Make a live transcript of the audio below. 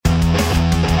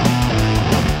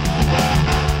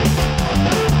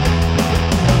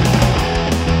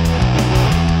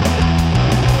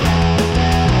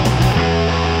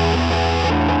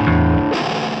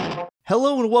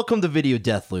Hello and welcome to Video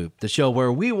Death Loop, the show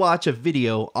where we watch a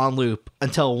video on loop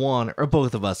until one or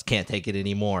both of us can't take it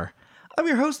anymore. I'm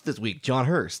your host this week, John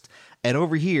Hurst, and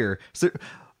over here,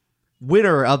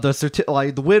 winner of the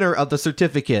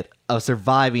certificate of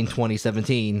surviving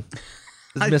 2017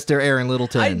 is Mr. Aaron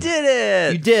Littleton. I did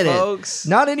it! You did folks. it.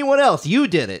 Not anyone else. You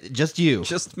did it. Just you.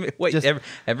 Just me. Wait,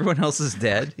 everyone else is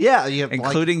dead? Yeah.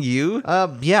 Including you?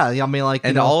 Yeah, I mean, like...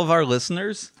 And all of our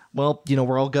listeners? Well,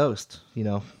 we're all ghosts,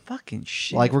 Fucking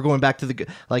shit. Like, we're going back to the...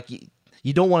 Like,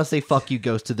 you don't want to say fuck you,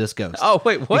 ghost, to this ghost. Oh,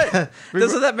 wait, what?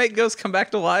 Doesn't that make ghosts come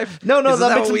back to life? No,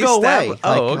 that makes them go away.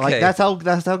 Oh, okay. Like, that's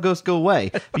how ghosts go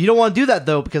away. But you don't want to do that,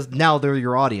 though, because now they're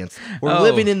your audience. We're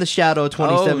living in the shadow of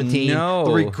 2017. Oh, no.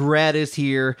 The regret is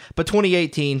here. But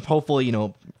 2018, hopefully,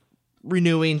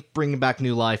 renewing, bringing back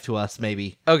new life to us,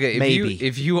 maybe. Okay, maybe.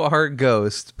 If you are a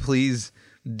ghost, please...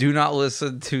 do not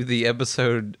listen to the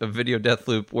episode of Video Death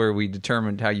Loop where we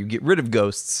determined how you get rid of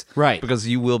ghosts. Right. Because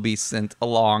you will be sent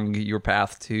along your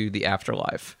path to the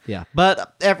afterlife. Yeah.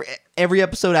 But every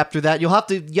episode after that, you have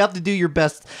to do your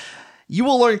best. You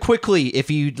will learn quickly if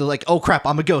you like, oh crap,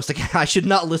 I'm a ghost. I should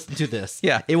not listen to this.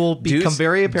 Yeah. It will become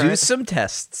very apparent. Do some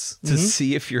tests to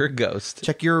see if you're a ghost.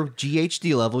 Check your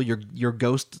GHD level, your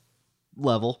ghost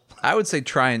level. I would say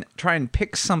try and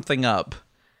pick something up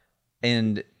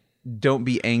and don't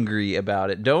be angry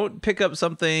about it. Don't pick up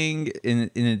something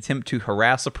in an attempt to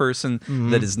harass a person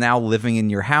that is now living in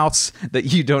your house that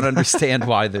you don't understand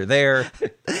why they're there.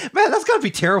 Man, that's gotta be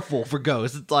terrible for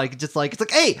ghosts. It's like,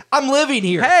 hey, I'm living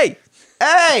here. Hey,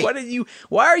 hey,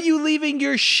 why are you leaving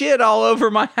your shit all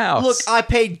over my house? Look, I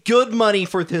paid good money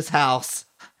for this house.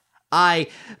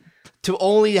 To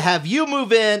only have you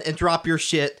move in and drop your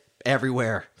shit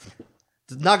everywhere.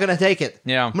 Not gonna take it.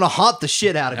 Yeah. I'm gonna haunt the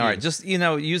shit out of you. All right, just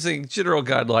using general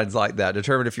guidelines like that,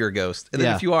 determine if you're a ghost, and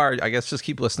then if you are, I guess just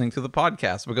keep listening to the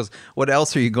podcast, because what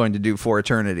else are you going to do for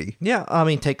eternity? Yeah, I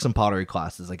mean, take some pottery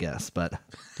classes, I guess, but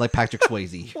like Patrick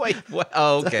Swayze. Wait, what?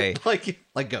 Oh, okay,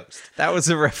 like Ghost. That was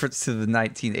a reference to the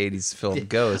 1980s film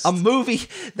Ghost, a movie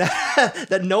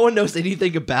that no one knows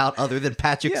anything about other than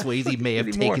Patrick Swayze may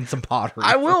have taken some pottery.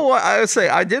 I would say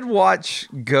I did watch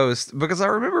Ghost because I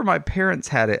remember my parents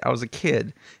had it. I was a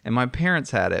kid, and my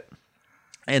parents had it,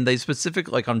 and they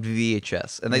specifically, like on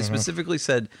VHS, and they specifically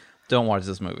said, "Don't watch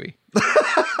this movie."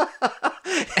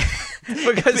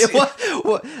 Because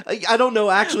what? I don't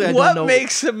know. Actually, I what don't know.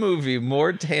 makes a movie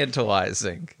more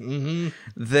tantalizing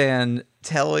than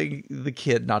telling the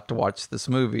kid not to watch this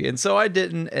movie? And so I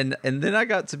didn't, and then I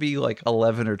got to be like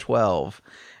 11 or 12,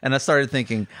 and I started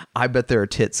thinking, I bet there are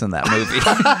tits in that movie.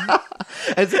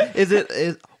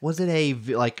 Was it a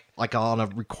like on a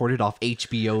recorded off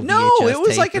HBO VHS No, it was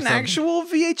tape like or an something? actual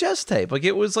VHS tape. Like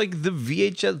it was like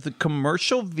the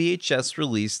commercial VHS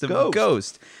release of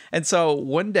Ghost. And so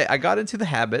one day I got into the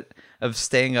habit of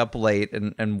staying up late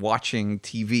and watching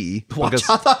TV.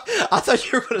 I thought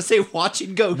you were going to say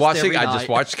watching Ghost. I just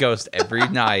watched Ghost every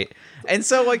night. And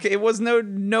so like it was no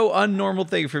unnormal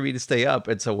thing for me to stay up.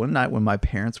 And so one night when my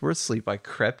parents were asleep, I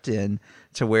crept in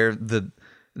to where the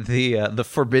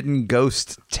Forbidden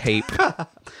Ghost tape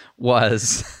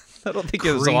was. I don't think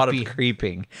it was a lot of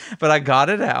creeping, but I got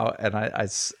it out and I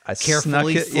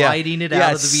carefully snuck it, sliding it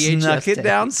out of the VHS snuck it tape.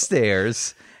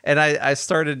 downstairs, and I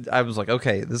was like,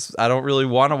 okay, I don't really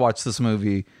want to watch this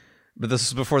movie, but this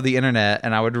is before the internet,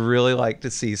 and I would really like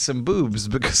to see some boobs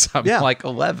because I'm like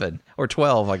 11 or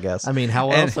 12, I guess. I mean,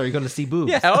 how else are you going to see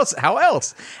boobs? Yeah, how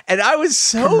else? And I was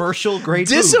so commercial grade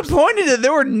disappointed that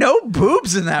there were no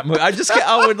boobs in that movie.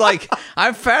 I would like,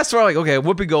 I'm fast forward, like, okay,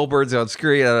 Whoopi Goldberg's on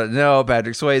screen. No,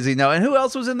 Patrick Swayze, no. And who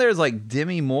else was in there? Is like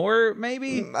Demi Moore,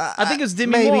 maybe? I think it was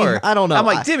Demi Moore. I don't know. I'm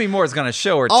like, Demi Moore's going to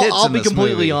show her tits I'll in be this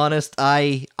completely movie. honest.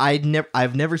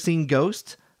 I've never seen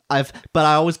Ghost. But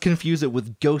I always confuse it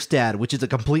with Ghost Dad, which is a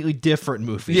completely different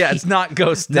movie. Yeah, it's not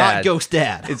Ghost Dad. Not Ghost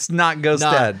Dad. It's not Ghost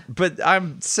Dad. But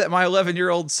I'm set my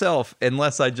 11-year-old self,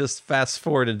 unless I just fast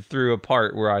forwarded through a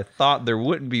part where I thought there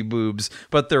wouldn't be boobs,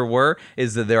 but there were,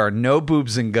 is that there are no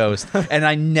boobs in Ghost. And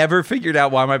I never figured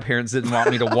out why my parents didn't want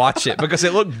me to watch it because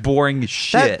it looked boring as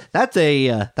shit. That's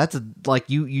like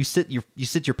you sit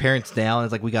your parents down and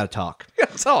it's like, we got to talk. We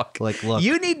gotta talk. Like, look.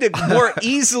 You need to more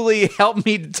easily help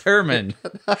me determine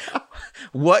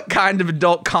what kind of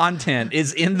adult content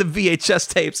is in the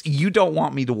VHS tapes you don't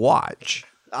want me to watch.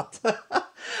 I'll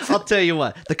tell you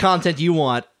what, the content you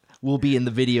want will be in the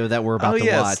video that we're about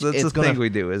to watch. That's the thing we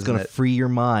do, isn't it? It's going to free your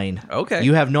mind. Okay.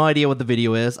 You have no idea what the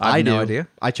video is. I have do. no idea.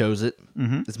 I chose it.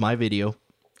 Mm-hmm. It's my video.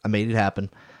 I made it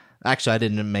happen. Actually, I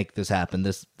didn't make this happen.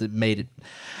 This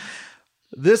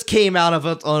came out of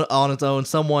it on its own.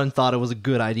 Someone thought it was a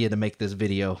good idea to make this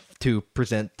video to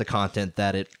present the content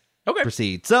that it Okay.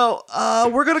 proceed. So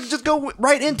we're gonna just go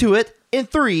right into it in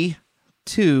 3,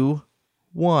 2,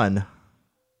 1.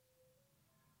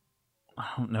 I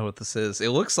don't know what this is. It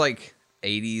looks like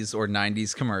 80s or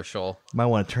 90s commercial. Might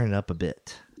want to turn it up a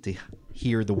bit to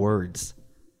hear the words.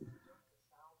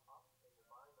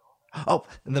 Oh,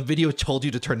 and the video told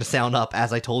you to turn the sound up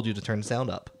as I told you to turn the sound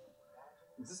up.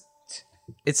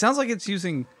 It sounds like it's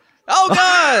using... Oh,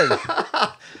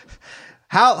 God!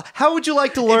 How would you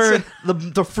like to learn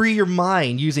to free your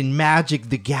mind using Magic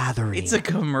the Gathering? It's a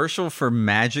commercial for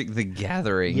Magic the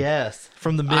Gathering. Yes,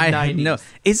 from the mid-90s. No,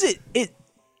 is it?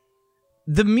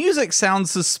 The music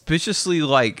sounds suspiciously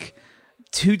like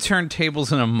 2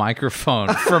 turntables and a microphone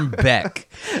from Beck,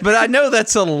 but I know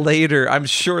that's a later. I'm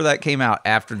sure that came out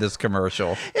after this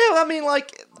commercial. Yeah, I mean,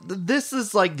 like, this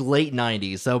is like late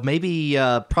 90s, so maybe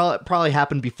probably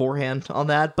happened beforehand on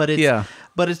that, but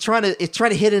it's trying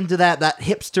to hit into that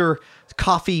hipster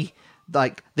coffee,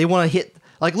 like they want to hit,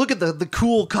 like, look at the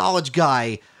cool college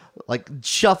guy like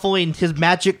shuffling his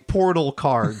Magic Portal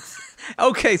cards.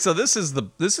 Okay, so this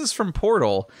is from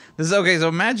Portal. This is okay. So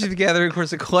Magic the Gathering, of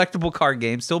course, a collectible card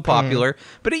game, still popular,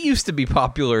 but it used to be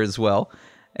popular as well.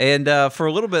 And for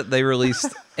a little bit, they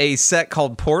released a set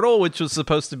called Portal, which was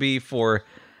supposed to be for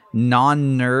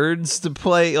non-nerds to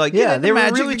play. Like, Yeah, they were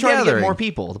Magic really the trying to get Gathering. more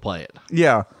people to play it,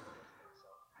 Yeah.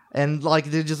 and like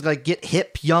they just like get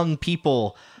hip young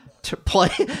people to play,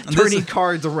 turning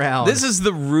cards around. This is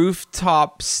the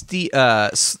rooftop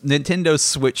Nintendo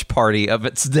Switch party of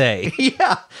its day.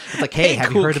 Yeah, it's like, hey, have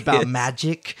cool you heard about kids.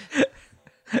 Magic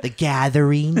the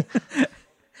Gathering?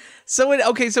 So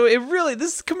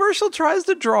this commercial tries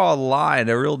to draw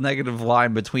a real negative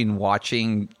line between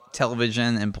watching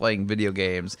television and playing video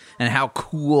games and how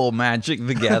cool Magic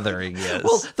the Gathering is.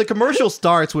 Well, the commercial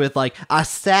starts with like a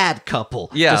sad couple,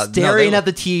 Yeah, just staring no, at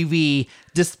the TV,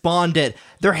 despondent.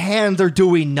 Their hands are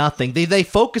doing nothing. They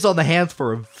focus on the hands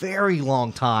for a very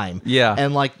long time. Yeah.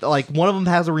 and like one of them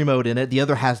has a remote in it, the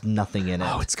other has nothing in it.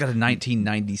 Oh, it's got a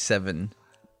 1997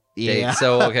 yeah. date.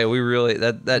 So okay, we really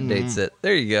that dates it.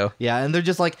 There you go. Yeah, and they're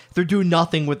just like, they're doing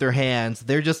nothing with their hands.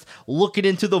 They're just looking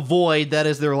into the void that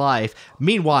is their life.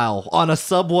 Meanwhile, on a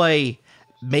subway,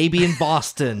 maybe in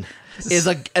Boston, is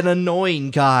an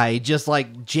annoying guy just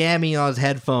like jamming on his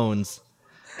headphones.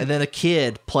 And then a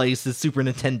kid plays the Super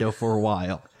Nintendo for a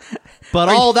while. But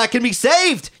all that can be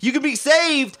saved! You can be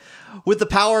saved with the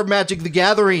power of Magic the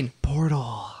Gathering.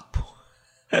 Portal.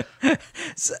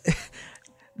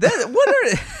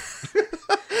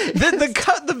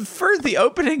 The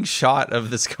opening shot of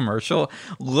this commercial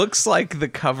looks like the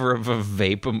cover of a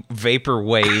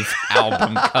vaporwave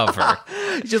album cover.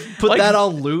 Just put Like- that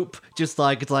on loop. Just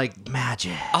like, it's like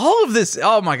magic. All of this,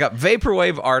 oh my god,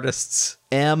 vaporwave artists.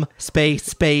 M space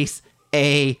space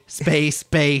A space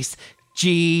space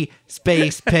G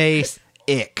space space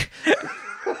ick.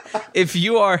 If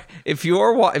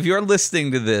you're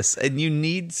listening to this and you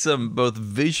need some both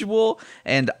visual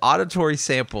and auditory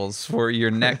samples for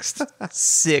your next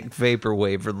sick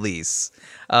vaporwave release,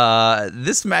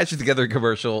 this Magic Together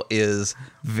commercial is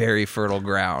very fertile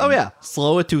ground. Oh yeah,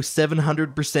 slow it to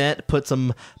 700%. Put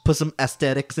some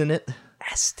aesthetics in it,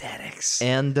 Aesthetics.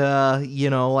 and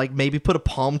like maybe put a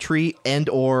palm tree and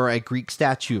or a Greek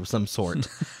statue of some sort,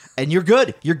 and you're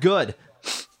good. You're good.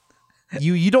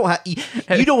 You don't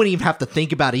even have to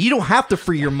think about it. You don't have to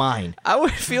free your mind. I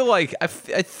would feel like I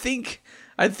think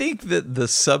that the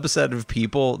subset of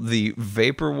people, the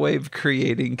vaporwave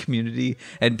creating community,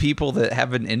 and people that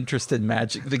have an interest in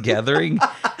Magic the Gathering,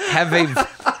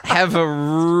 have a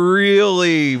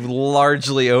really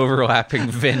largely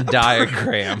overlapping Venn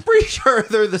diagram. Pretty sure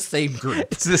they're the same group.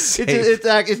 It's the same.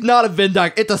 It's not a Venn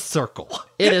diagram. It's a circle.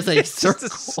 It is a It's circle.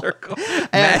 just a circle.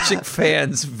 Magic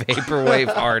fans,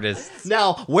 vaporwave artists.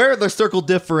 Now, where the circle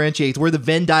differentiates, where the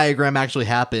Venn diagram actually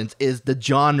happens, is the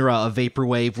genre of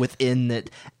vaporwave within it,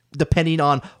 depending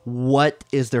on what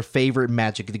is their favorite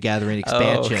Magic the Gathering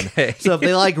expansion. Okay. So if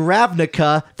they like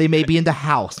Ravnica, they may be into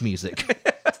house music.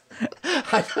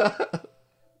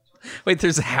 Wait,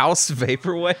 there's house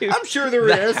vaporwave? I'm sure there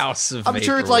The is. House of I'm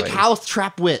sure it's like Vaporwave. House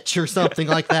Trap Witch or something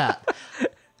like that.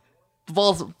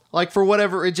 Falls, like for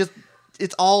whatever, it's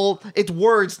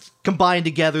words combined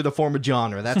together to form a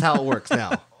genre. That's how it works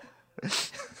now.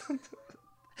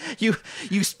 You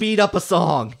speed up a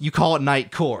song, you call it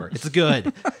Nightcore. It's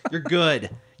good. You're good.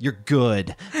 You're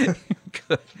good.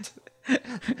 Good.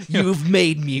 You've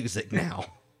made music now.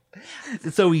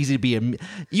 It's so easy to be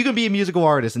you can be a musical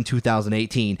artist in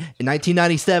 2018. In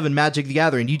 1997, Magic the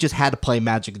Gathering, you just had to play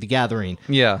Magic the Gathering.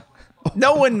 Yeah.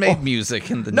 No one made music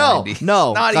in the No, 90s.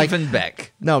 no, Not like- even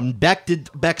Beck. No,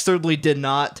 Beck certainly did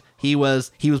not. He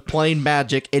was playing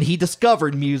Magic, and he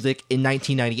discovered music in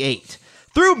 1998.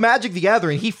 Through Magic the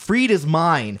Gathering, he freed his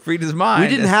mind. Freed his mind. We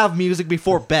didn't have music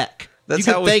before Beck. That's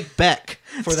you how can we- thank Beck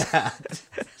for that.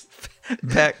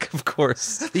 Beck, of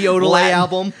course. The Odelay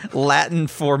album. Latin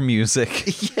for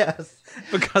music. Yes.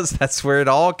 Because that's where it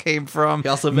all came from. He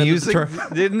also invented the Music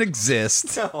term- didn't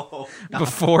exist No.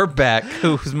 before Beck,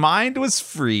 whose mind was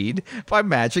freed by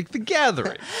Magic the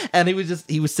Gathering. And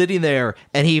he was sitting there,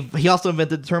 and he also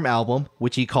invented the term album,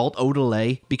 which he called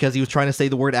Odelay because he was trying to say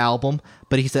the word album,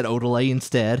 but he said Odelay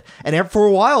instead. And for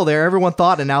a while there, everyone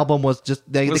thought an album was just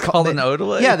Called an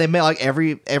Odelay? Yeah, they made like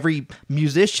every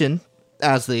musician,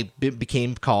 as they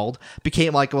became called,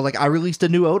 became like I released a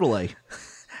new Odelay.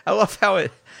 I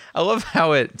love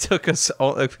how it took us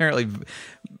apparently.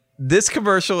 This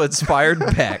commercial inspired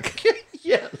Beck.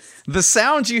 Yes. The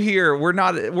sounds you hear were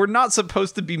not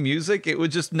supposed to be music. It was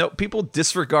just people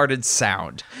disregarded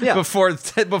sound. Yeah.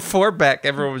 Before Beck,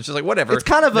 everyone was just like, whatever. It's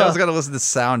kind of I was gonna listen to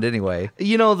sound anyway.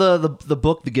 You know the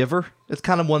book The Giver? It's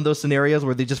kind of one of those scenarios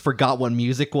where they just forgot what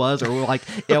music was, or like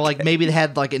maybe they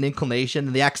had like an inclination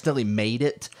and they accidentally made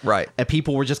it. Right. And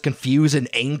people were just confused and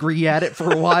angry at it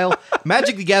for a while.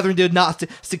 Magic the Gathering did not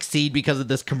succeed because of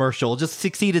this commercial. It just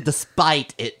succeeded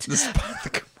despite it. Despite the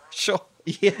commercial.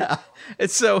 Yeah.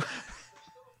 It's so.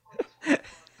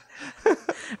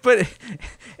 But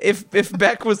if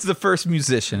Beck was the first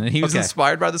musician and he was Okay.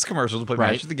 inspired by this commercial to play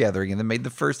Right. Magic the Gathering and then made the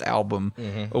first album,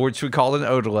 which we called an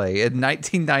Odelay, in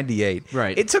 1998,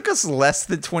 Right. it took us less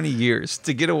than 20 years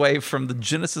to get away from the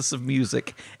genesis of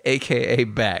music, aka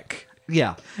Beck,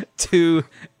 Yeah. to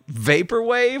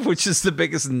Vaporwave, which is the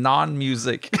biggest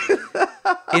non-music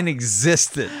in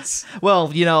existence.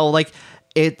 Well, like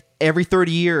every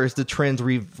 30 years the trends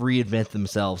reinvent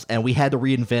themselves, and we had to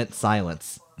reinvent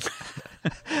silence.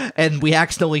 And we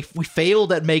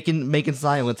failed at making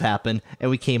silence happen, and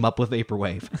we came up with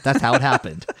Vaporwave. That's how it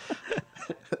happened.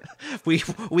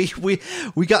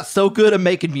 we got so good at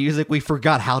making music we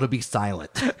forgot how to be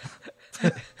silent.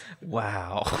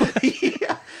 Wow.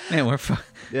 Yeah. Man,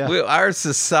 Yeah. our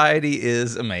society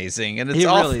is amazing, and it's It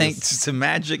all really thanks is. to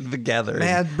Magic the Gathering.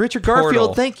 Man, Richard Portal.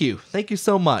 Garfield, thank you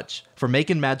so much for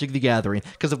making Magic the Gathering,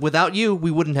 because without you we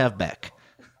wouldn't have Beck.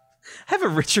 I have a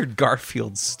Richard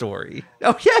Garfield story.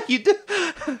 Oh yeah, you do.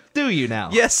 Do you now?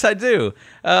 Yes, I do.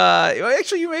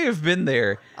 Actually, you may have been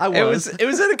there. I was. It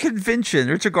was at a convention.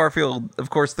 Richard Garfield, of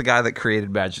course, the guy that created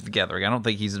Magic the Gathering. I don't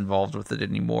think he's involved with it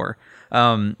anymore.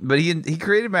 But he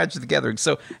created Magic the Gathering.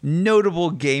 So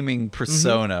notable gaming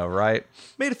persona, right?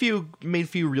 Made a few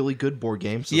really good board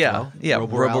games. As Yeah, well. yeah.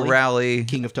 Robo Rally.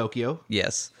 King of Tokyo.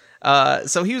 Yes.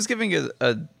 So he was giving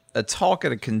a talk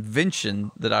at a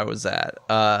convention that I was at.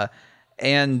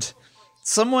 And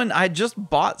I just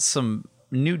bought some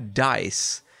new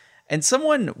dice. And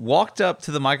someone walked up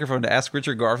to the microphone to ask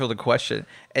Richard Garfield a question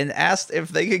and asked if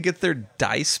they could get their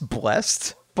dice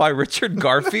blessed by Richard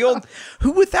Garfield,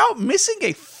 who, without missing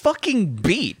a fucking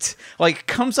beat,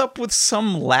 comes up with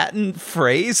some Latin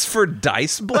phrase for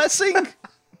dice blessing.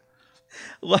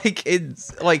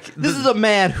 This This is a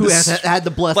man who has had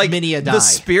to bless many a die. the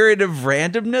spirit of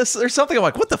randomness or something. I'm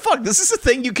like, what the fuck? This is a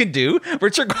thing you can do?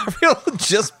 Richard Garfield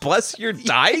just bless your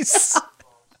dice?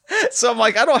 So I'm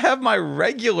like, I don't have my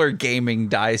regular gaming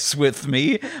dice with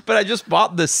me, but I just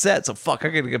bought this set. So fuck, I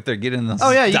gotta get up there getting this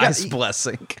dice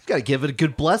blessing. You gotta give it a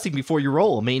good blessing before you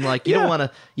roll. I mean, you don't want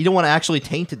to actually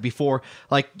taint it before,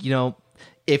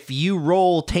 if you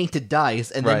roll tainted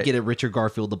dice and then Right. get a Richard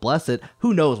Garfield to bless it,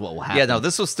 who knows what will happen? Yeah, no,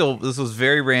 this was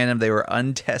very random. They were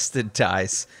untested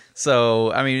dice.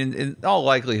 So, I mean, in all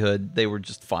likelihood, they were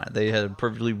just fine. They had a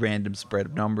perfectly random spread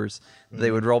of numbers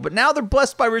they would roll. But now they're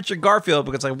blessed by Richard Garfield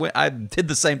because I did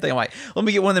the same thing. I'm like, let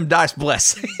me get one of them dice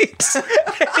blessings.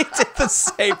 And he did the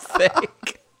same thing.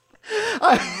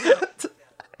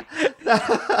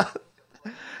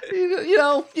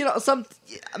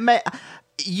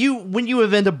 When you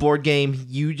invent a board game,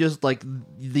 you just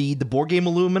the board game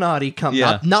Illuminati come,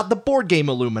 Yeah. not the board game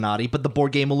Illuminati, but the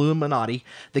board game Illuminati.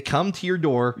 They come to your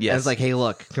door and Yes. it's like, hey,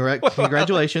 look,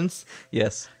 congratulations.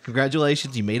 Yes.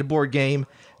 Congratulations, you made a board game.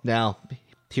 Now,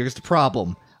 here's the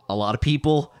problem. A lot of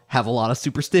people have a lot of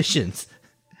superstitions,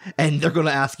 and they're going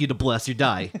to ask you to bless your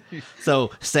die.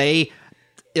 So, say,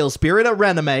 Il Spirita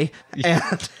Renome,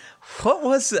 and... What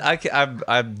was it? I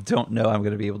don't know. I'm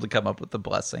going to be able to come up with the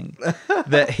blessing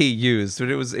that he used, but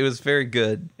it was very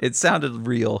good. It sounded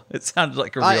real. It sounded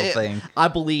like a real thing. I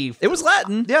believe. It was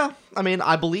Latin. Yeah, I mean,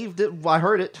 I believed it. I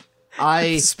heard it.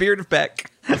 Spirit of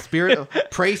Beck. Spirit of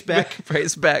praise Beck.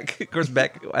 Praise Beck. Of course,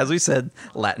 Beck, as we said,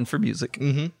 Latin for music.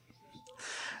 Mm-hmm.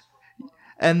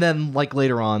 And then like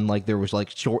later on, like there was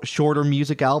like shorter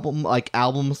music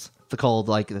albums called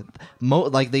like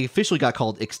they officially got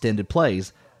called extended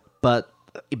plays, but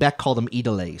Beck called them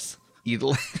Idolays.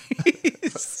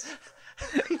 Idolays.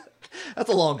 That's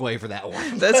a long way for that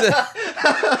one.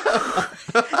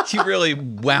 You really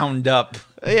wound up.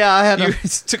 Yeah, I had You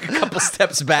took a couple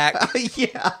steps back.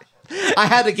 yeah. I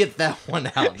had to get that one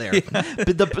out there. Yeah.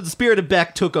 But the spirit of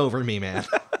Beck took over me, man.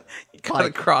 You got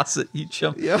across it. You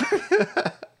jumped. Yeah.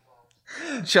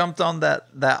 Jumped on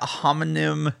that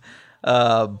homonym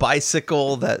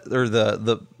bicycle or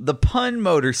the pun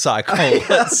motorcycle.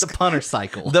 The punter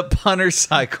cycle. The punter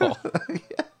cycle.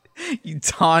 You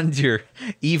donned your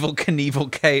Evel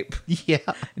Knievel cape. Yeah.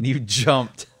 And you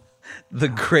jumped the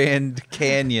Grand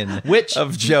Canyon Which,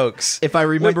 of jokes. If I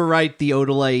remember right, the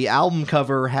Odelay album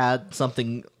cover had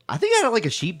something. I think it had like a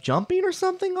sheep jumping or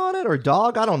something on it, or a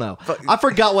dog. I don't know. I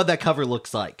forgot what that cover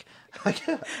looks like.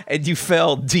 And you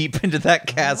fell deep into that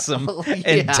chasm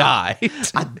and died.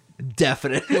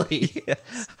 Definitely.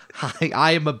 Yes.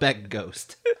 I am a Beck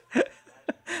ghost.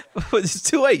 But it's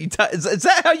too late. You died. Is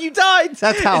that how you died?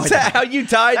 That's how. Is that how you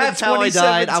died? That's how I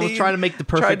died. I was trying to make the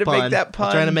perfect pun. Make that pun. I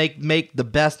was trying to make the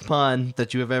best pun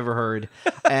that you have ever heard,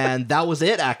 and that was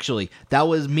it. Actually, that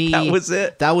was me. That was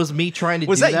it. That was me trying to.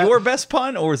 Was do that your best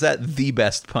pun, or was that the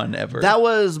best pun ever? That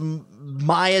was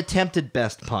my attempted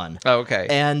best pun. Oh, okay.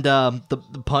 And the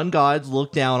pun gods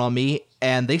looked down on me.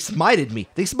 And they smited me.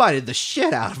 They smited the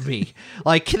shit out of me.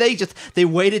 Like they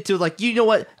waited to like, you know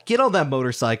what? Get on that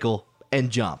motorcycle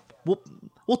and jump.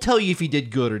 We'll tell you if you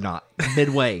did good or not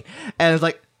midway. And it's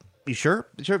like, you sure?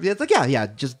 Sure? It's like, yeah.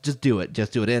 Just do it.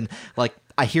 Just do it. And like,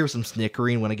 I hear some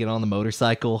snickering when I get on the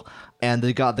motorcycle. And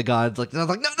the god's like, no,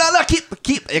 keep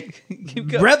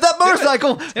rev that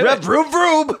motorcycle, rev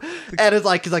vroom. And it's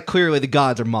like, clearly the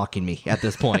gods are mocking me at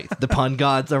this point. The pun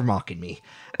gods are mocking me.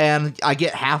 And I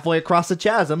get halfway across the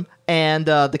chasm and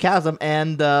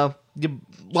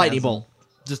lightning bolt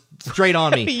just straight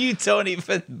on me. You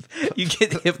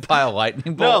get hit by a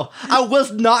lightning bolt. No, I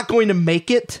was not going to make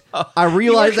it. I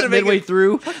realized that midway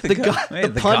through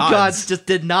the pun gods just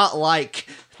did not like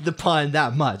the pun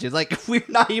that much. It's like, we're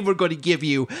not even going to give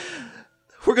you.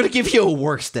 We're going to give you a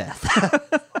worse death.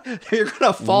 You're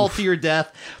going to fall to your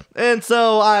death. And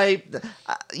so I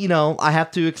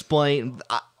have to explain.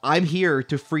 I'm here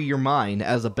to free your mind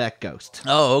as a Beck ghost.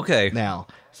 Oh, okay. Now,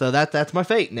 so that's my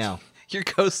fate now.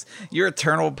 Your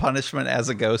eternal punishment as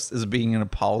a ghost is being an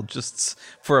apologist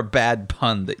for a bad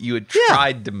pun that you had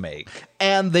tried to make.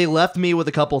 And they left me with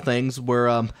a couple things where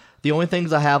the only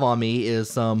things I have on me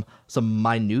is some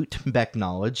minute Beck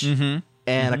knowledge and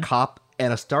a cop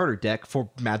and a starter deck for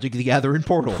Magic the Gathering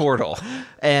Portal.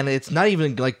 And it's not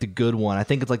even like the good one. I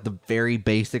think it's like the very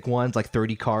basic ones, like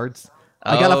 30 cards.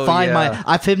 I gotta find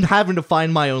I've been having to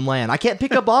find my own land. I can't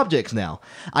pick up objects now.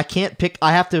 I can't pick.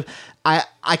 I have to. I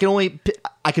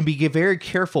can be very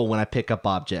careful when I pick up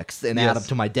objects and add them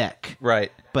to my deck.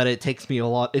 Right. But it takes me a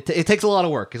lot. It takes a lot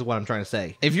of work, is what I'm trying to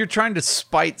say. If you're trying to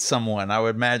spite someone, I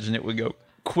would imagine it would go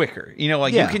quicker. You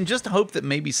can just hope that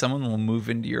maybe someone will move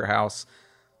into your house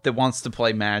that wants to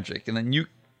play Magic, and then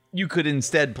you could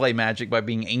instead play Magic by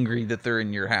being angry that they're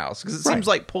in your house, because it seems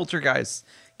like poltergeists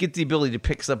get the ability to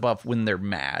pick stuff up when they're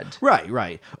mad.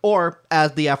 Right. Or,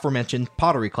 as the aforementioned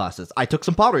pottery classes. I took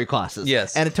some pottery classes.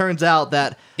 Yes. And it turns out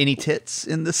that... Any tits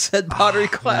in the said pottery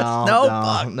class?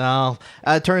 No.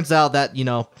 It turns out that,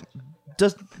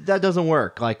 that doesn't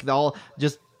work. Like,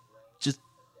 just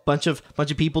bunch of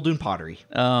people doing pottery.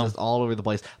 Just all over the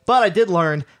place. But I did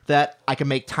learn that I can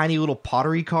make tiny little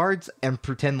pottery cards and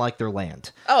pretend like they're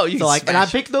land. Oh, you can and I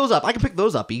pick those up. I can pick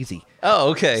those up easy. Oh,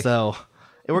 okay. So...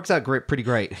 It works out pretty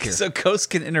great here. So ghosts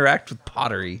can interact with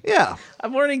pottery. Yeah.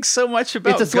 I'm learning so much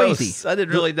about ghosts. I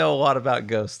didn't really know a lot about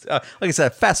ghosts. Like I said, I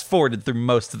fast-forwarded through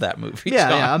most of that movie.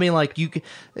 Yeah. I mean, like,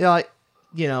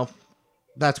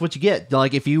 that's what you get.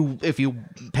 Like, if you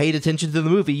paid attention to the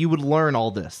movie, you would learn all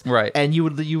this. Right. And you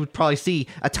would probably see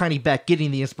a tiny Beck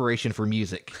getting the inspiration for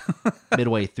music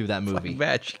midway through that movie.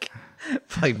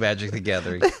 Playing Magic the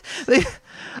Gathering.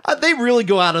 They really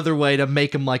go out of their way to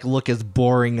make him like look as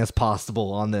boring as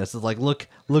possible on this. It's like look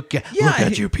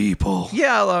at you people.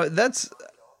 Yeah, that's.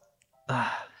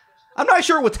 I'm not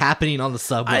sure what's happening on the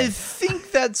subway. I think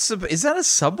is that a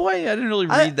subway? I didn't really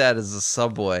read that as a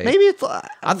subway. Maybe it's.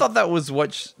 I thought that was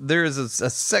there's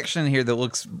a section here that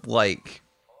looks like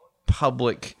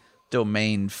public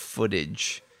domain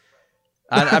footage.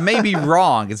 I may be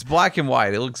wrong. It's black and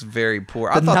white. It looks very poor.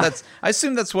 I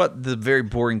assume that's what the very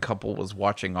boring couple was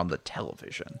watching on the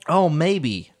television. Oh,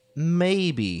 maybe.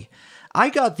 I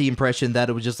got the impression that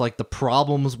it was just like the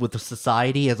problems with the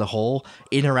society as a whole,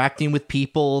 interacting with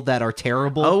people that are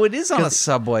terrible. Oh, it is on a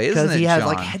subway, isn't it? Because he has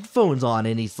like John? headphones on,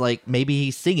 and he's like, maybe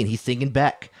he's singing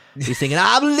Beck. He's singing,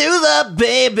 "I'm a loser,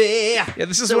 baby. Yeah,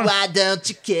 this is so one- why don't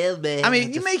you kill me?" I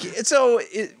mean, you make it so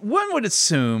one would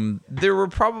assume there were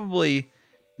probably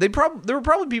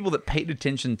people that paid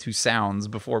attention to sounds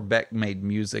before Beck made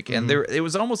music, and it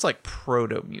was almost like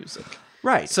proto music,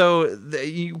 right. So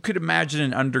you could imagine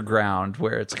an underground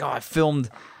where it's like, oh,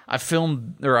 I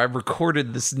filmed or I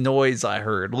recorded this noise I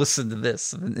heard. Listen to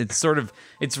this. And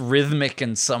it's rhythmic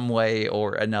in some way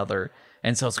or another,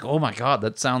 and so it's like, oh my god,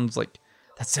 that sounds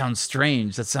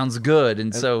strange. That sounds good.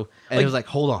 And so, And it was like,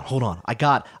 hold on. I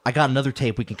got another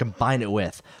tape we can combine it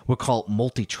with. We'll call it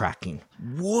multi-tracking.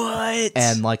 what?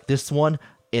 And like this one,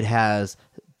 it has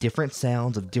different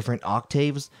sounds of different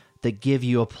octaves that give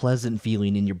you a pleasant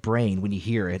feeling in your brain when you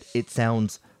hear it. It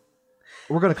sounds,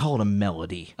 we're going to call it a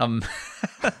melody.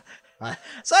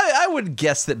 So I would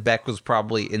guess that Beck was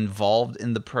probably involved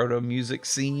in the proto music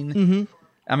scene. Mm-hmm.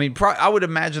 I mean, I would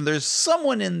imagine there's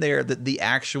someone in there that the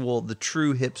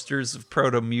true hipsters of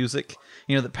proto music,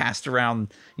 that passed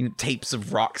around, tapes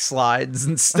of rock slides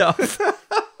and stuff.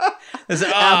 There's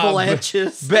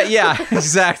Avalanches. Yeah,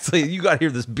 exactly. You got to hear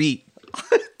this beat.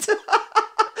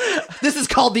 This is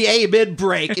called the Amen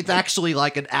break. It's actually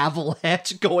like an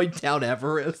avalanche going down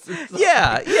Everest.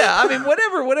 Yeah. I mean,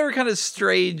 whatever kind of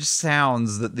strange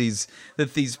sounds that these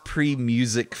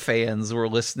pre-music fans were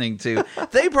listening to,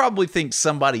 they probably think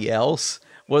somebody else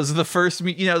was the first.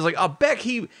 It's like, oh, Beck,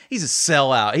 he's a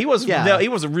sellout. He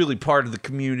wasn't really part of the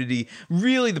community.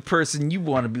 Really, the person you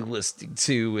want to be listening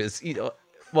to is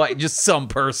like just some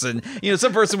person,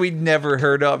 some person we'd never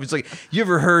heard of. It's like, you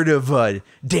ever heard of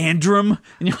Dandrum?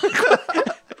 And you're like,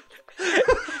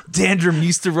 Dandrum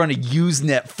used to run a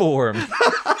Usenet forum.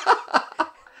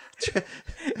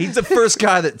 He's the first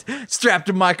guy that strapped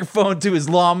a microphone to his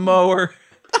lawnmower.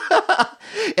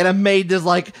 And I made this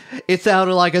like, it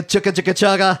sounded like a chugga chugga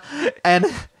chugga. And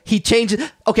he changed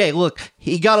it. Okay, look,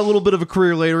 he got a little bit of a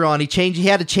career later on. He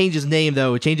had to change his name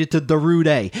though. He changed it to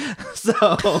Darude. So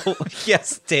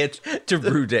Yes,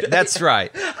 Darude. That's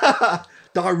right.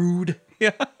 Darude.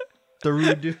 Yeah.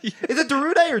 Darude. Is it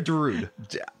Darude or Darude?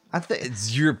 I think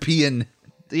It's European.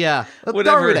 yeah.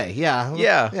 Whatever. Darude. Yeah.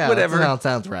 Yeah, whatever. That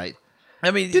sounds right. I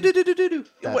mean,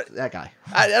 That guy.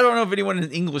 I don't know if anyone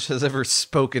in English has ever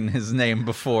spoken his name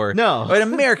before. No. But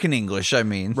American English, I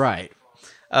mean. Right.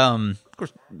 Of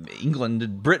course, England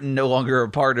and Britain no longer a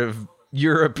part of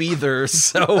Europe either,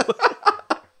 so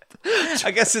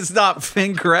I guess it's not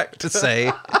incorrect to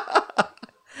say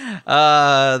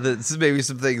that maybe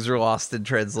some things are lost in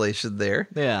translation there.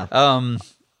 Yeah.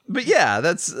 But yeah,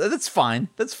 that's fine.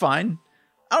 That's fine.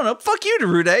 I don't know. Fuck you,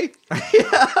 Darude.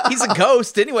 He's a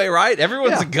ghost anyway, right?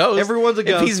 Everyone's a ghost. Everyone's a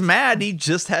ghost. If he's mad, he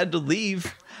just had to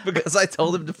leave because I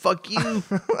told him to fuck you,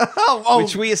 oh,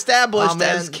 which we established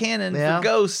man. as canon Yeah. for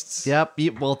ghosts. Yep.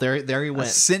 Well, there he went.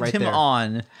 Sent right him there.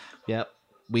 on. Yep.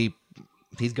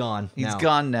 He's gone. He's now.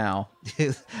 gone now.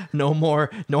 no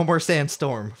more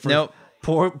Sandstorm. Nope.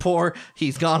 Poor.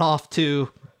 He's gone off to.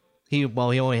 He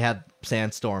only had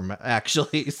Sandstorm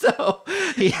actually, so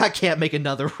I can't make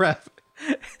another rep.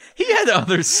 He had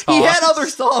other songs. He had other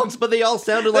songs, but they all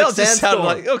sounded They like all just Sandstorm.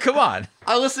 sounded like, oh, come on.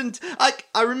 I listened.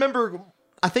 I remember.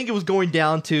 I think it was going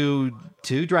down to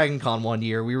Dragon Con one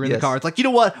year. We were in the Yes. car. It's like, you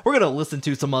know what? We're gonna listen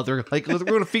to some other we're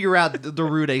gonna figure out the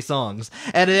Rude songs,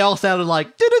 and they all sounded like.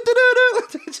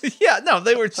 Yeah, no,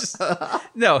 they were just.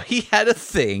 No, he had a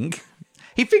thing.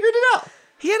 He figured it out.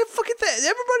 He had a fucking thing.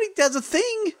 Everybody does a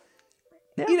thing.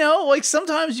 Yeah. Like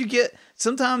sometimes you get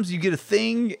a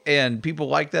thing and people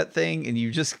like that thing and you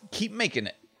just keep making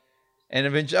it. And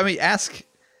eventually, I mean, ask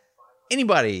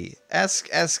anybody. Ask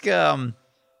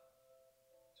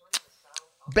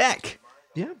Beck.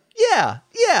 Yeah.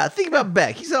 Yeah. Think about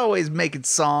Beck. He's always making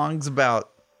songs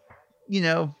about,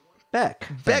 Beck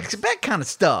kind of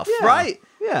stuff, Yeah. right?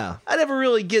 Yeah. I never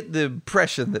really get the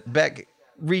impression that Beck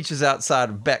reaches outside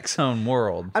of Beck's own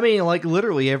world. I mean, like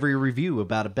literally every review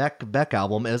about a Beck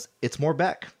album is it's more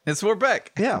Beck. It's more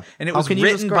Beck. Yeah. And it How was can you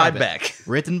written by describe it? Beck.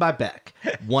 Written by Beck.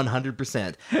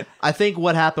 100%. I think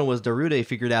what happened was Darude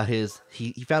figured out he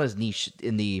found his niche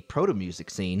in the proto music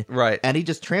scene. Right. And he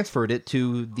just transferred it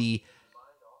to the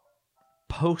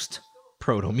post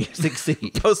proto music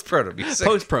scene. Post-proto music.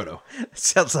 Post proto.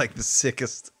 Sounds like the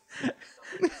sickest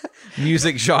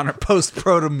music genre.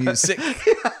 Post-proto music.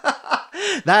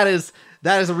 That is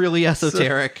really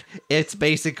esoteric. It's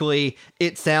basically,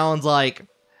 it sounds like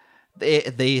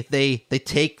they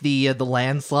take the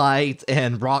landslides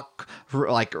and rock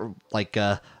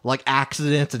like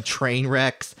accidents and train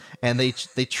wrecks, and they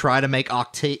try to make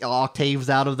octaves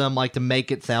out of them, like to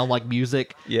make it sound like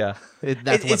music. Yeah.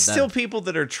 It's still people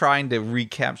that are trying to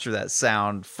recapture that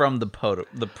sound from the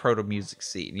proto music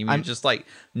scene. You mean just like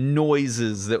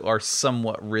noises that are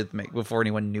somewhat rhythmic before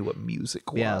anyone knew what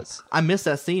music was. Yeah. I miss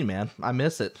that scene, man. I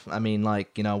miss it. I mean,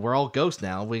 like, you know, we're all ghosts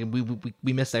now. We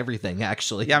miss everything,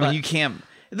 actually. Yeah, I mean, you can't.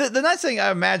 The nice thing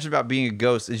I imagine about being a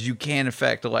ghost is you can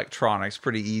affect electronics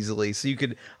pretty easily. So you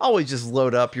could always just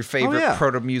load up your favorite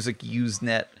proto music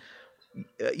Usenet,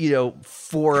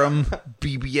 forum,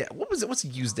 BBS. What's a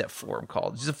Usenet forum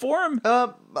called? Is it a forum?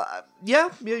 Yeah,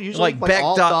 usually like Beck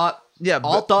dot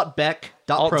alt.beck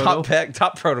dot proto. Alt.beck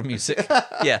dot proto music.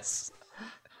 Yes.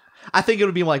 I think it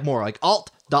would be like more like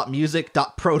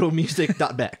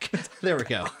alt.music.protomusic.beck. There we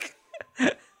go.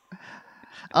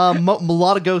 A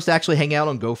lot of ghosts actually hang out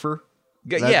on Gopher.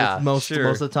 Most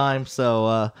of the time.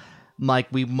 So, Mike,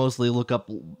 we mostly look up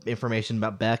information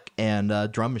about Beck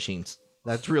and drum machines.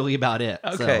 That's really about it.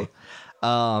 Okay.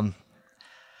 So,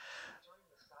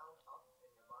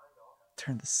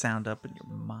 turn the sound up and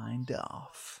your mind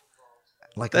off.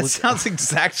 Like that sounds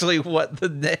exactly what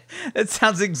the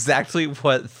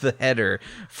header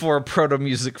for a proto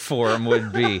music forum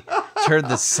would be. Turn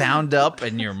the sound up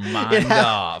and your mind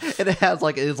off. And it's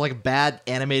like a bad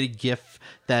animated GIF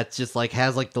that just like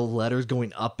has like the letters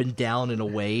going up and down in a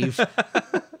wave.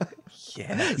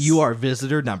 Yes. You are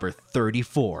visitor number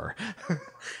 34.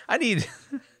 I need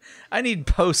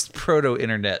post proto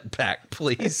internet back,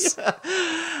 please.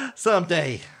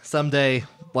 Someday.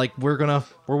 Like we're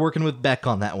working with Beck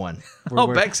on that one.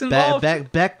 Beck's involved.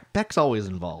 Beck's always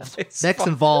involved. Beck's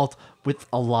involved with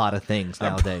a lot of things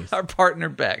nowadays. Our partner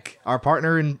Beck. Our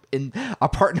partner in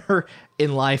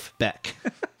life, Beck.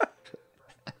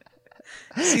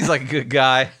 Seems like a good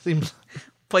guy.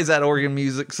 Plays that organ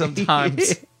music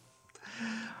sometimes.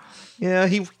 Yeah,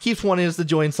 he keeps wanting us to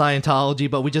join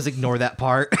Scientology, but we just ignore that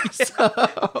part. Yeah,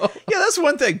 that's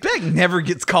one thing. Beck never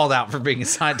gets called out for being a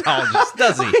Scientologist,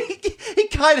 does he?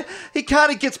 He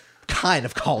kind of gets kind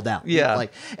of called out. Yeah.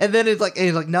 Like, and then he's like,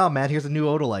 no, man, here's a new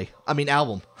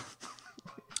album.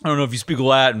 I don't know if you speak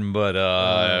Latin, but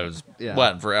it was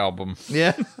Latin for album.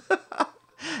 Yeah.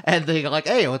 And they're like,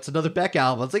 hey, what's another Beck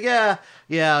album? It's like, yeah,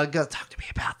 gotta talk to me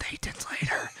about Thetans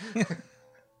later.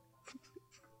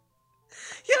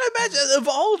 Yeah, I imagine of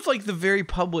all of like the very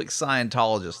public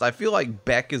Scientologists, I feel like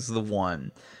Beck is the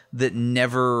one that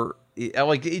never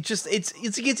like it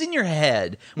gets in your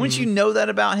head. Once you know that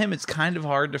about him, it's kind of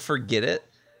hard to forget it.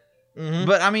 Mm-hmm.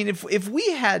 But I mean,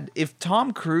 if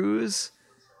Tom Cruise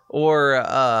or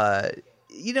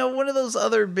one of those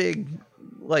other big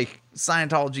like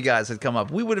Scientology guys had come up,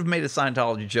 we would have made a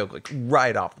Scientology joke like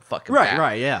right off the fucking bat.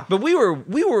 Right, yeah. But we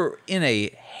were in a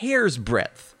hair's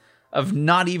breadth of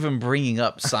not even bringing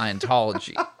up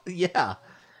Scientology. Yeah.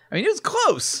 I mean, it was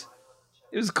close.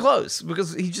 It was close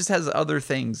because he just has other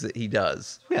things that he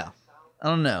does. Yeah. I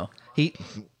don't know. He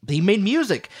made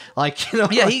music. Like,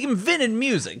 Yeah, he invented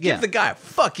music. Give the guy a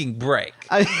fucking break.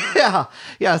 Yeah.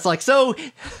 It's like, so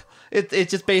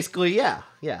it's just basically, yeah.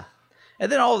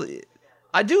 And then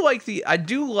I do like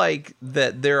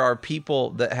that there are people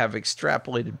that have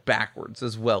extrapolated backwards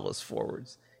as well as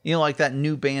forwards. Like that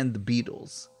new band, The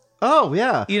Beatles. Oh,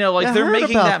 yeah. They're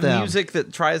making that music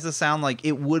that tries to sound like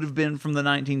it would have been from the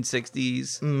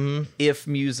 1960s if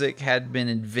music had been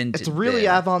invented. It's really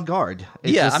avant-garde.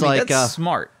 It's yeah, just that's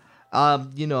smart.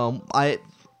 I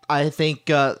think,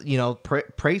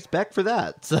 praise Beck for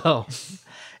that. So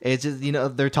it's just,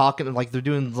 they're talking, like, they're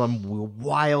doing some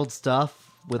wild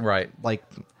stuff with, like,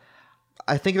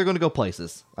 I think they're going to go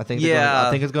places. I think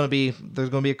there's going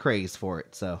to be a craze for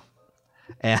it, so.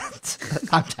 And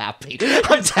I'm tapping.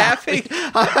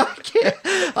 I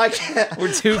can't.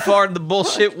 We're too far in the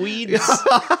bullshit weeds.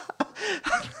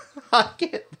 I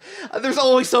can't. There's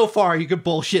only so far you can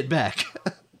bullshit back.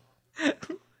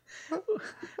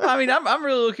 I mean, I'm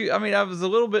really looking. I mean, I was a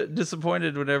little bit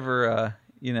disappointed whenever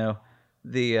the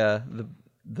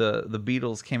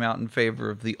Beatles came out in favor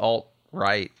of the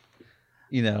alt-right.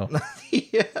 Yeah.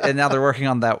 And now they're working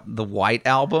on the White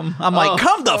Album. I'm like,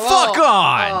 come the fuck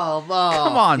on!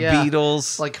 Come on,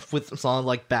 Beatles! Like with songs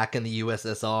like "Back in the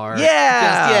USSR."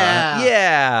 Yeah.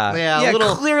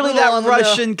 Clearly that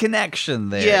Russian connection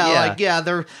there.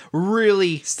 They're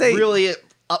really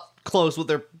up close with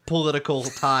their political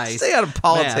ties. Stay out of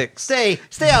politics. Stay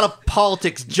out of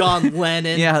politics, John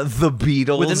Lennon. Yeah, the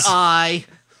Beatles with an I.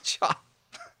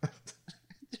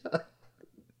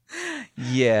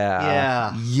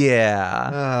 Yeah.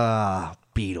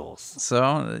 Beatles.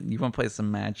 So, you want to play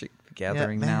some Magic the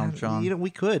Gathering now, John. We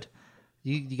could.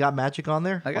 You got Magic on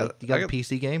there? I got- Like, you got I a got-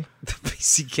 PC game? The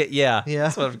PC yeah. Yeah.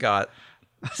 That's what I've got.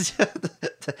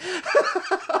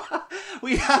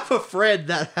 We have a friend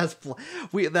that has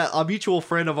a mutual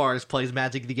friend of ours plays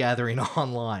Magic the Gathering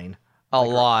online. A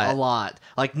lot. A lot.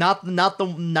 Like not the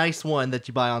nice one that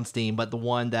you buy on Steam, but the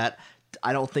one that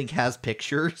I don't think has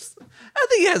pictures. I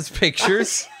think it has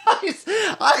pictures.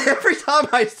 Every time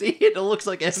I see it, it looks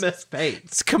like MS Paint.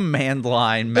 It's command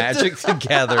line Magic the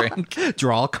Gathering.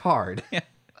 Draw a card.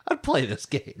 I'd play this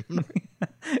game.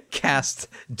 Cast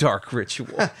Dark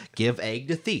Ritual. Give egg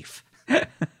to thief.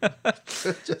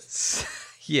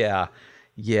 Yeah.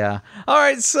 Yeah. All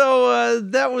right, so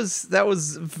that was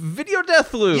Video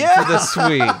Death Loop Yeah. for this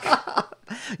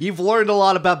week. You've learned a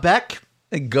lot about Beck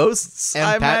And ghosts, and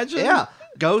I Pat- imagine. Yeah,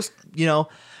 Ghost.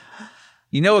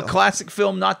 A classic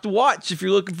film not to watch if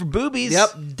you're looking for boobies.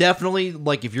 Yep, definitely.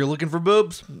 Like if you're looking for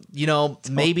boobs,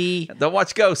 maybe. Don't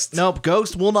watch Ghosts. Nope,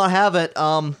 Ghost will not have it.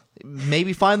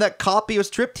 Maybe find that copy of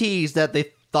Striptease that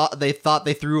they thought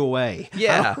they threw away.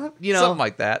 Yeah. Something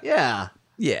like that. Yeah,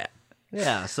 Yeah.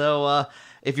 yeah. So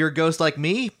if you're a ghost like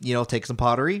me, take some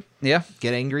pottery, Yeah.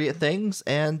 get angry at things,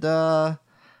 and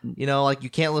like you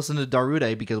can't listen to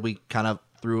Darude because we kind of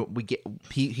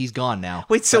he's gone now.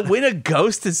 Wait, so when a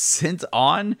ghost is sent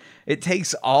on, it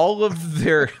takes all of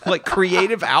their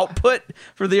creative output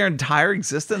for their entire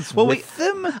existence with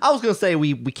them? I was gonna say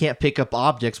we can't pick up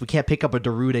objects. We can't pick up a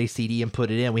Darude CD and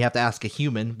put it in. We have to ask a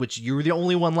human, which you're the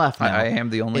only one left now. I am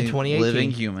the only In 2018.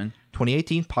 living human.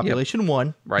 2018 population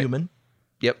 1 Right. human,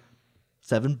 Yep.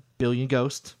 7 billion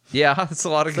ghosts. Yeah, that's a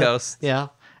lot of ghosts. Yeah,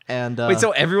 and Wait,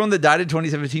 so everyone that died in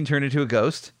 2017 turned into a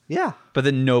ghost? yeah, But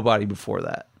then nobody before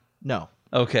that. no,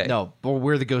 Okay. no, but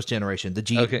we're the ghost generation, the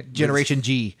G Okay. generation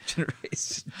G,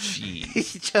 Generation G.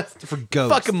 just for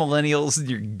ghosts. Fucking millennials and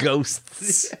your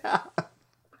ghosts.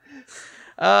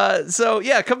 So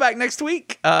yeah, come back next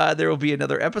week. There will be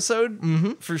another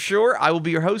episode for sure. I will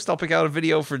be your host. I'll pick out a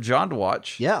video for John to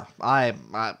watch. Yeah,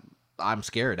 I'm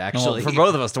scared Well, actually. for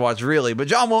both of us to watch, really. But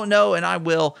John won't know, and I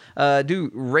will.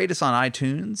 Rate us on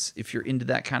iTunes if you're into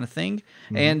that kind of thing.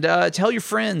 And tell your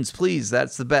friends, please.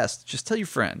 That's the best. Just tell your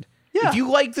friend. Yeah. If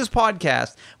you like this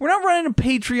podcast, we're not running a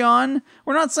Patreon.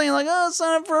 We're not saying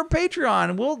sign up for a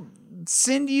Patreon. We'll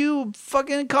send you a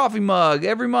fucking coffee mug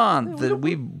every month that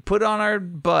we put on our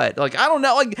butt. I don't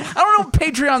know. I don't know what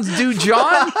Patreons do,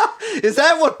 John. Is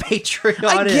that what Patreon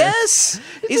I is? guess.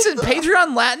 Isn't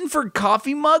Patreon Latin for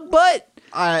coffee mug butt?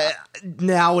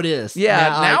 Now it is.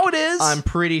 Yeah, now it is. I'm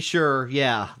pretty sure.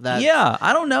 Yeah, that. Yeah,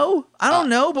 I don't know. I don't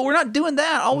know, but we're not doing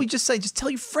that. All we just say, just tell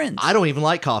your friends. I don't even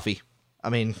like coffee. I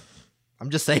mean, I'm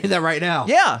just saying that right now.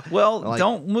 Yeah, well,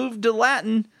 don't move to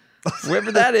Latin,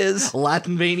 wherever that is.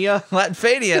 Latinvania.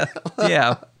 Latinfania.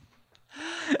 Yeah.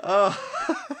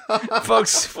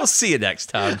 Folks, we'll see you next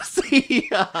time. See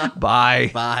ya.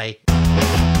 Bye. Bye.